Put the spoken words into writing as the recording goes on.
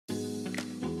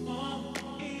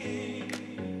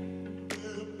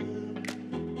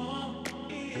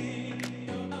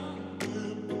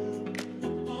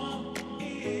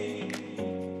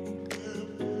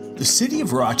The city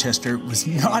of Rochester was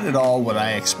not at all what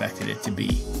I expected it to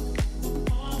be.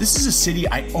 This is a city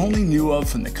I only knew of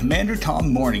from the Commander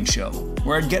Tom morning show,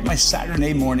 where I'd get my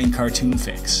Saturday morning cartoon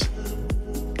fix.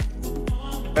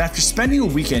 But after spending a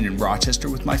weekend in Rochester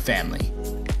with my family,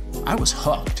 I was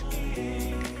hooked.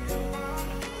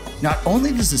 Not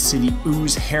only does the city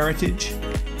ooze heritage,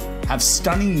 have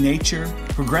stunning nature,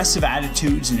 progressive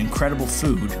attitudes, and incredible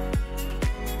food,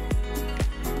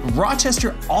 but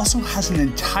Rochester also has an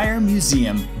entire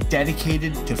museum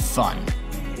dedicated to fun.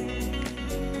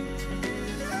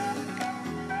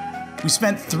 We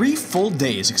spent 3 full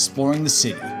days exploring the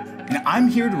city, and I'm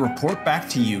here to report back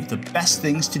to you the best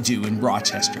things to do in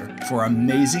Rochester for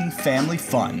amazing family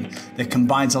fun that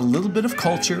combines a little bit of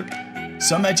culture,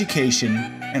 some education,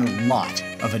 and a lot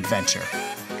of adventure.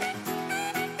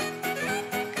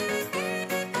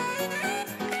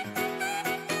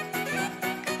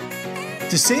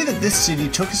 To say that this city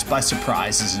took us by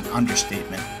surprise is an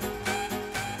understatement.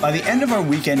 By the end of our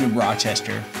weekend in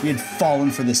Rochester, we had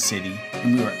fallen for the city,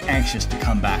 and we were anxious to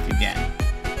come back again.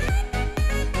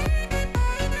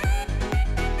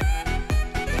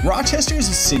 Rochester is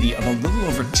a city of a little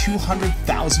over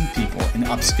 200,000 people in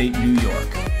upstate New York.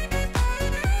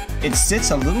 It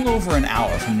sits a little over an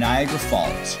hour from Niagara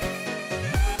Falls,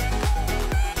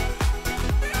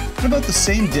 and about the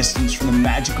same distance from the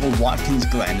magical Watkins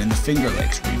Glen in the Finger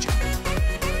Lakes region.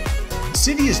 The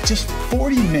city is just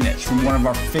 40 minutes from one of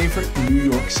our favorite New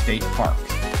York State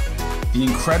parks, the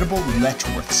incredible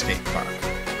Letchworth State Park.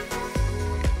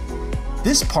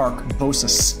 This park boasts a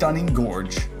stunning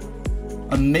gorge,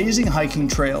 amazing hiking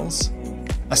trails,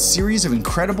 a series of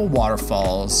incredible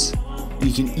waterfalls, and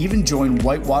you can even join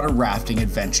whitewater rafting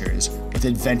adventures with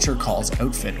Adventure Calls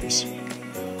Outfitters.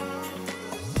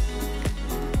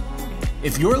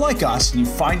 If you're like us and you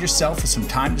find yourself with some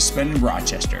time to spend in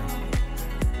Rochester,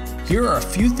 here are a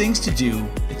few things to do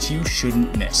that you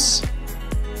shouldn't miss.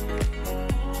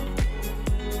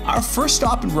 Our first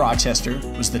stop in Rochester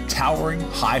was the towering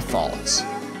High Falls.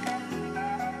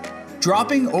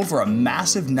 Dropping over a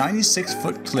massive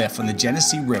 96-foot cliff on the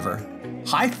Genesee River,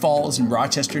 High Falls in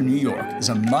Rochester, New York is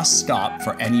a must-stop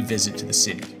for any visit to the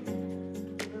city.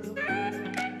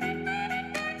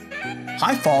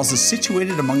 High Falls is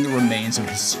situated among the remains of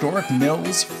historic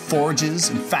mills, forges,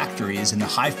 and factories in the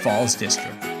High Falls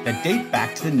district that date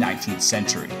back to the 19th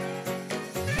century.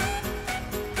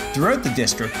 Throughout the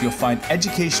district, you'll find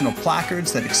educational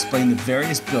placards that explain the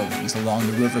various buildings along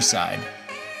the riverside.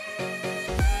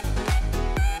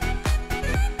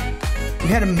 We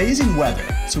had amazing weather,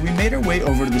 so we made our way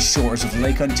over to the shores of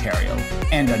Lake Ontario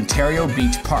and Ontario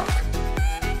Beach Park.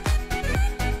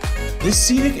 This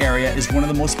scenic area is one of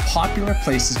the most popular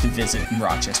places to visit in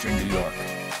Rochester, New York.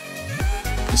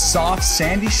 The soft,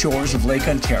 sandy shores of Lake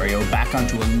Ontario back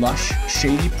onto a lush,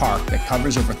 shady park that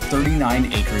covers over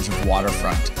 39 acres of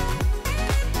waterfront.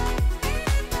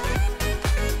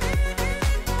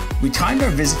 We timed our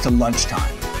visit to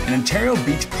lunchtime, and Ontario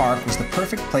Beach Park was the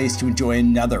perfect place to enjoy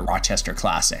another Rochester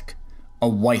classic, a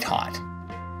White Hot.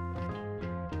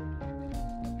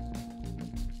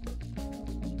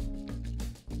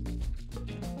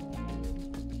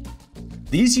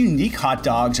 These unique hot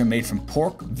dogs are made from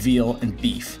pork, veal, and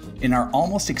beef, and are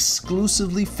almost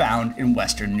exclusively found in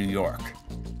Western New York.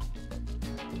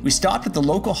 We stopped at the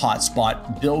local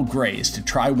hotspot, Bill Gray's, to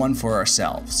try one for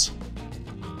ourselves.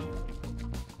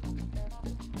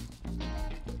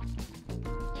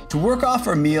 To work off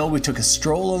our meal, we took a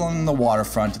stroll along the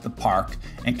waterfront at the park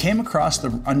and came across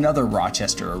another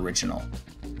Rochester original.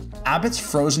 Abbott's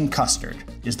frozen custard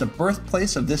is the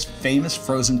birthplace of this famous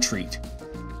frozen treat,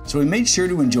 so we made sure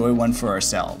to enjoy one for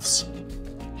ourselves.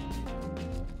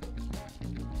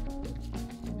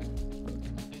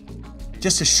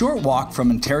 Just a short walk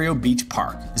from Ontario Beach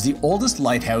Park is the oldest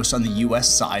lighthouse on the US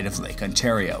side of Lake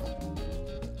Ontario.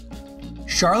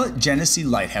 Charlotte-Genesee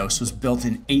Lighthouse was built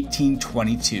in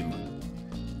 1822.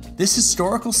 This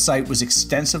historical site was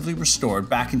extensively restored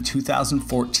back in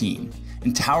 2014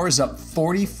 and towers up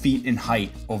 40 feet in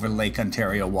height over Lake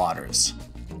Ontario waters.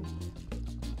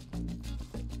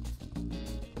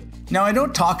 Now, I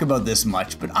don't talk about this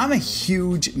much, but I'm a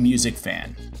huge music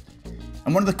fan.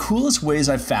 And one of the coolest ways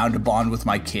I've found to bond with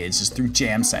my kids is through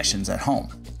jam sessions at home.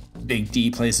 Big D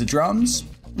plays the drums,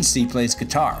 and C plays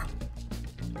guitar.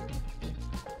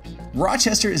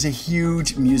 Rochester is a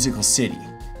huge musical city,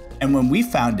 and when we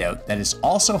found out that it's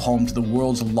also home to the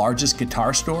world's largest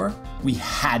guitar store, we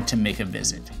had to make a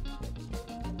visit.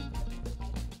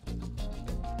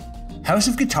 House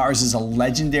of Guitars is a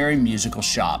legendary musical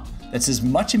shop that's as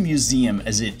much a museum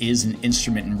as it is an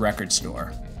instrument and record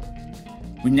store.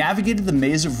 We navigated the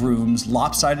maze of rooms,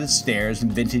 lopsided stairs,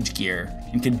 and vintage gear,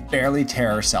 and could barely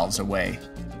tear ourselves away.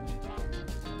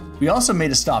 We also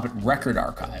made a stop at Record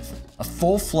Archive, a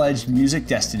full-fledged music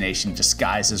destination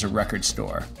disguised as a record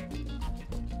store.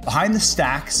 Behind the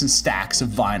stacks and stacks of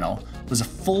vinyl was a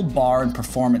full bar and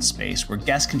performance space where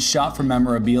guests can shop for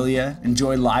memorabilia,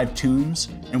 enjoy live tunes,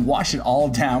 and wash it all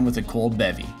down with a cold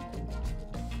bevy.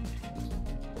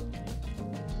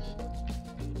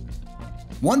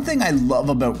 One thing I love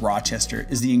about Rochester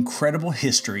is the incredible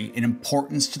history and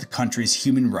importance to the country's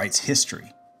human rights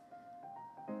history.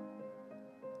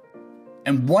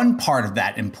 And one part of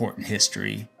that important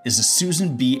history is the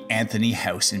Susan B. Anthony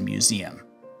House and Museum.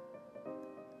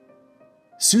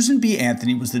 Susan B.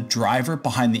 Anthony was the driver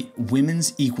behind the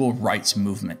women's equal rights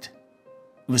movement.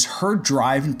 It was her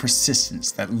drive and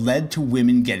persistence that led to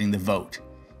women getting the vote,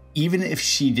 even if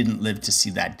she didn't live to see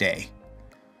that day.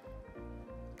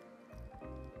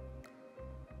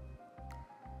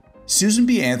 Susan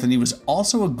B. Anthony was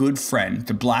also a good friend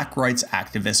to Black rights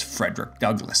activist Frederick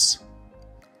Douglass.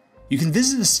 You can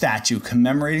visit a statue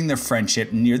commemorating their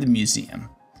friendship near the museum,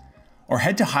 or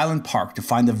head to Highland Park to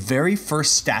find the very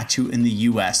first statue in the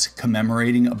US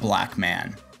commemorating a black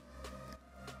man.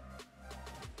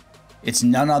 It's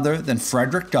none other than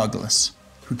Frederick Douglass,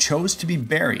 who chose to be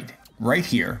buried right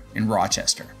here in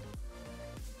Rochester.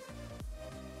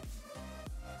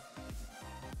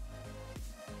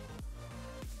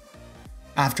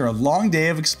 After a long day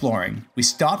of exploring, we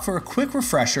stopped for a quick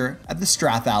refresher at the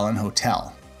Strathallan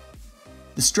Hotel.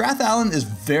 The Strathallan is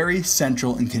very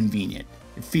central and convenient.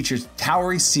 It features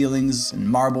towery ceilings and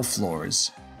marble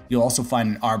floors. You'll also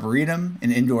find an arboretum,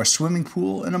 an indoor swimming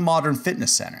pool, and a modern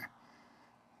fitness center.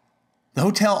 The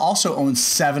hotel also owns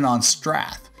 7 on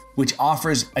Strath, which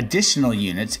offers additional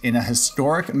units in a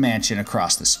historic mansion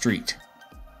across the street.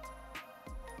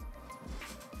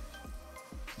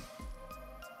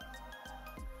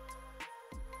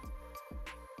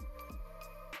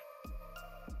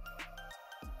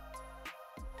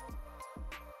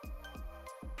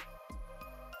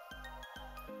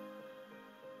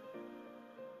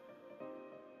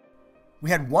 We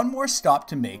had one more stop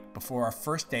to make before our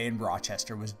first day in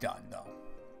Rochester was done, though.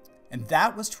 And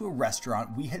that was to a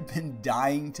restaurant we had been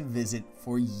dying to visit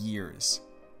for years.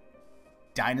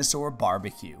 Dinosaur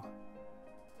Barbecue.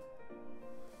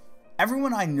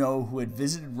 Everyone I know who had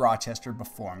visited Rochester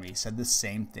before me said the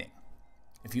same thing.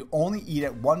 If you only eat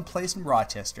at one place in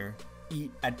Rochester,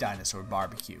 eat at Dinosaur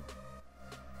Barbecue.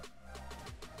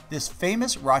 This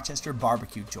famous Rochester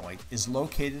barbecue joint is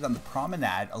located on the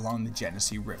promenade along the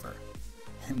Genesee River.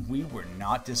 And we were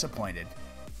not disappointed.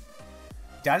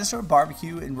 Dinosaur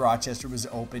Barbecue in Rochester was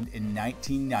opened in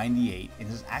 1998 and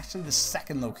is actually the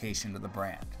second location of the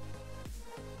brand.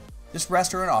 This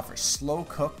restaurant offers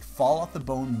slow-cooked,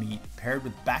 fall-off-the-bone meat paired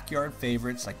with backyard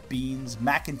favorites like beans,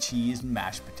 mac and cheese, and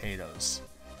mashed potatoes.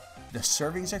 The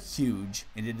servings are huge,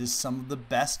 and it is some of the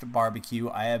best barbecue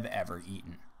I have ever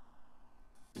eaten.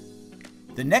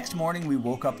 The next morning we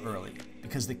woke up early,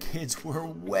 because the kids were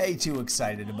way too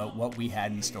excited about what we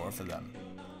had in store for them.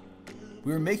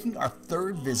 We were making our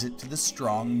third visit to the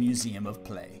Strong Museum of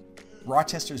Play,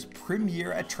 Rochester's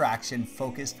premier attraction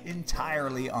focused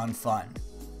entirely on fun.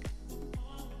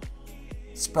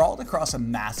 Sprawled across a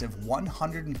massive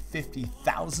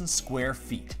 150,000 square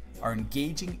feet are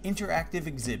engaging interactive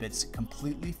exhibits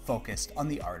completely focused on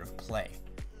the art of play.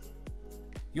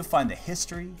 You'll find the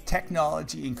history,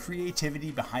 technology, and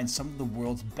creativity behind some of the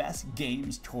world's best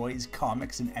games, toys,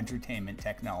 comics, and entertainment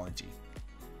technology.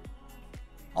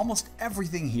 Almost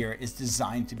everything here is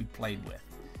designed to be played with,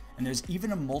 and there's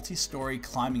even a multi-story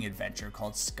climbing adventure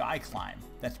called Sky Climb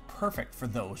that's perfect for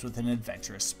those with an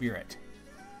adventurous spirit.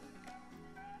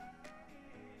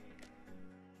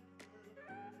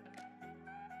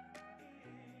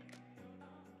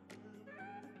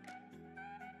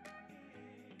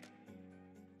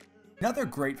 Another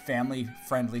great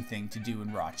family-friendly thing to do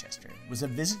in Rochester was a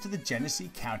visit to the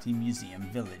Genesee County Museum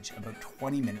Village about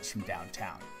 20 minutes from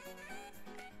downtown.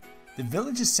 The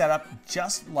village is set up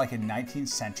just like a 19th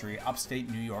century upstate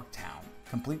New York town,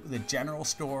 complete with a general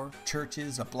store,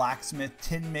 churches, a blacksmith,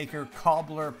 tin maker,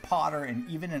 cobbler, potter, and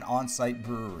even an on-site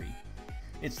brewery.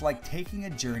 It's like taking a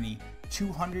journey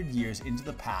 200 years into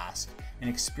the past and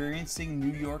experiencing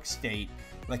New York State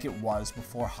like it was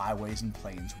before highways and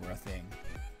planes were a thing.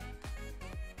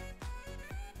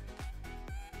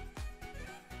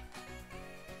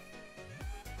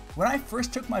 When I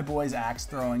first took my boys axe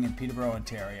throwing in Peterborough,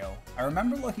 Ontario, I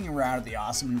remember looking around at the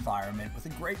awesome environment with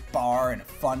a great bar and a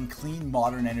fun, clean,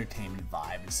 modern entertainment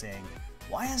vibe and saying,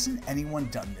 why hasn't anyone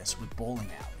done this with bowling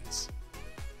alleys?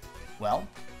 Well,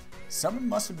 Someone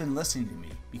must have been listening to me,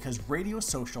 because Radio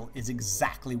Social is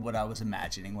exactly what I was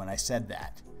imagining when I said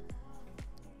that.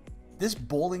 This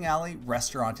bowling alley,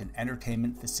 restaurant, and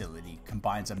entertainment facility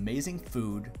combines amazing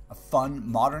food, a fun,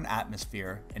 modern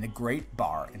atmosphere, and a great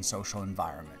bar and social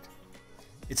environment.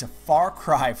 It's a far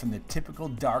cry from the typical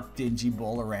dark, dingy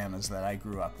bowleramas that I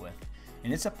grew up with,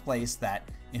 and it's a place that,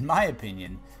 in my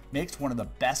opinion, makes one of the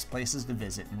best places to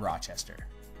visit in Rochester.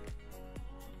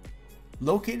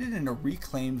 Located in a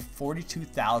reclaimed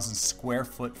 42,000 square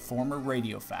foot former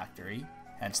radio factory,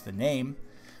 hence the name,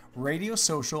 Radio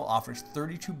Social offers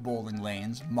 32 bowling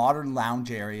lanes, modern lounge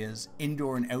areas,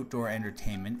 indoor and outdoor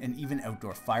entertainment, and even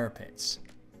outdoor fire pits.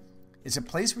 It's a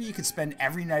place where you can spend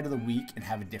every night of the week and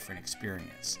have a different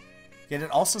experience. Yet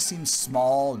it also seems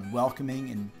small and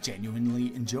welcoming and genuinely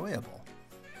enjoyable.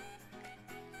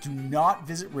 Do not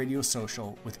visit Radio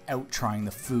Social without trying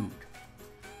the food.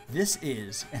 This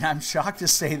is, and I'm shocked to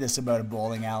say this about a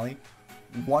bowling alley,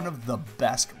 one of the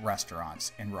best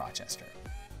restaurants in Rochester.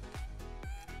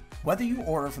 Whether you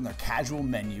order from their casual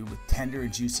menu with tender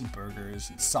and juicy burgers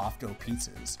and soft dough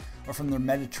pizzas, or from their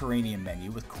Mediterranean menu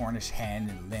with Cornish hen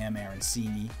and lamb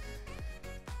arancini,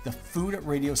 the food at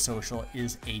Radio Social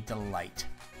is a delight.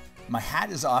 My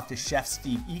hat is off to Chef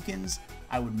Steve Eakins.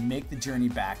 I would make the journey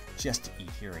back just to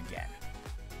eat here again.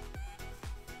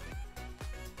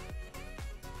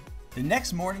 The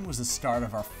next morning was the start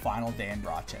of our final day in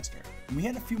Rochester, and we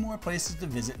had a few more places to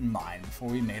visit in mind before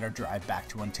we made our drive back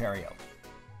to Ontario.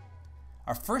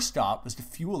 Our first stop was to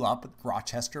fuel up at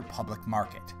Rochester Public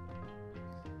Market.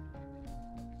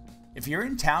 If you're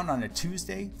in town on a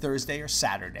Tuesday, Thursday, or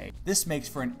Saturday, this makes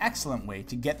for an excellent way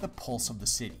to get the pulse of the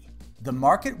city. The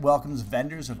market welcomes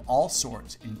vendors of all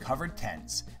sorts in covered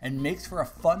tents and makes for a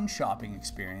fun shopping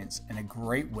experience and a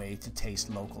great way to taste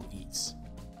local eats.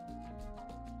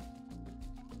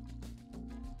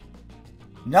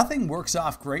 Nothing works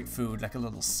off great food like a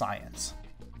little science.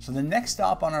 So the next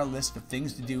stop on our list of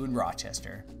things to do in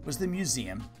Rochester was the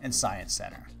Museum and Science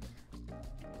Center.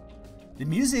 The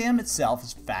museum itself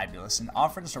is fabulous and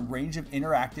offered us a range of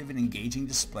interactive and engaging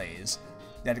displays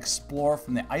that explore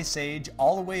from the Ice Age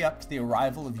all the way up to the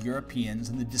arrival of Europeans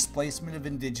and the displacement of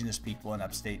indigenous people in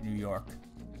upstate New York.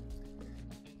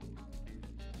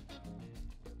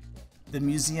 The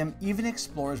museum even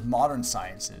explores modern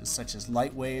sciences such as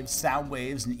light waves, sound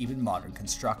waves, and even modern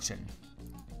construction.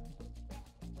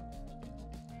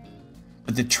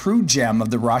 But the true gem of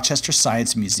the Rochester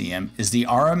Science Museum is the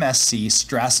RMSC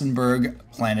Strassenberg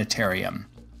Planetarium.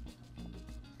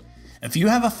 If you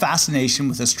have a fascination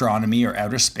with astronomy or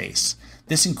outer space,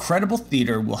 this incredible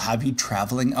theater will have you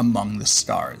traveling among the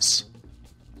stars.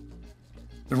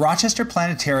 The Rochester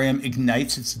Planetarium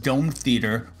ignites its domed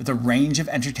theater with a range of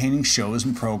entertaining shows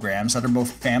and programs that are both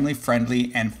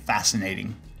family-friendly and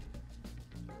fascinating.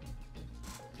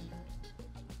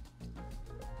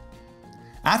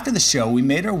 After the show, we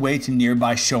made our way to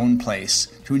nearby Schoen Place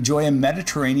to enjoy a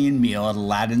Mediterranean meal at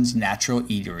Aladdin's Natural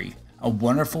Eatery, a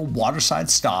wonderful waterside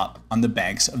stop on the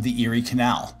banks of the Erie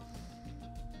Canal.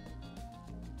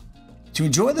 To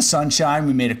enjoy the sunshine,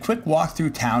 we made a quick walk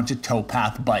through town to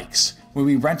Towpath Bikes, where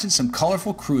we rented some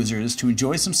colorful cruisers to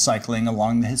enjoy some cycling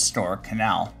along the historic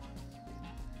canal.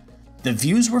 The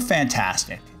views were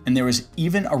fantastic, and there was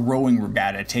even a rowing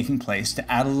regatta taking place to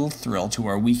add a little thrill to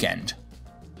our weekend.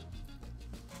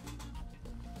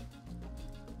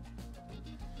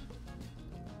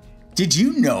 Did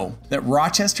you know that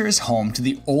Rochester is home to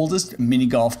the oldest mini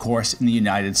golf course in the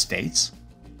United States?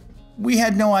 We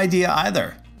had no idea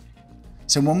either.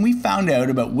 So when we found out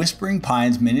about Whispering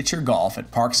Pines Miniature Golf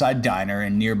at Parkside Diner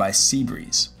and nearby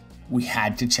Seabreeze, we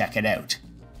had to check it out.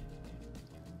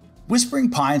 Whispering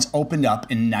Pines opened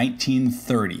up in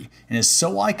 1930 and is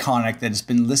so iconic that it's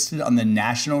been listed on the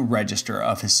National Register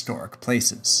of Historic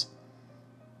Places.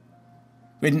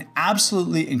 We had an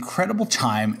absolutely incredible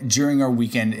time during our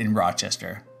weekend in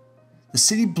Rochester. The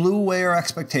city blew away our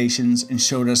expectations and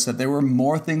showed us that there were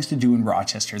more things to do in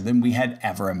Rochester than we had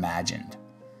ever imagined.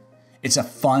 It's a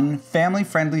fun,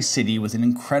 family-friendly city with an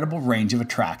incredible range of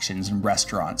attractions and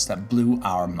restaurants that blew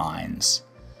our minds.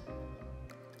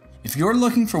 If you're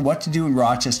looking for what to do in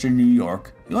Rochester, New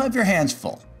York, you'll have your hands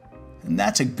full, and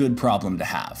that's a good problem to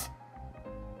have.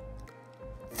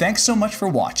 Thanks so much for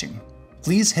watching.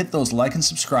 Please hit those like and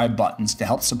subscribe buttons to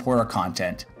help support our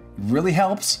content. It really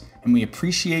helps, and we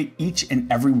appreciate each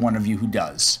and every one of you who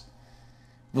does.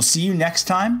 We'll see you next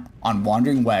time on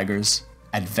Wandering Waggers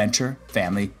Adventure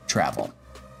Family Travel.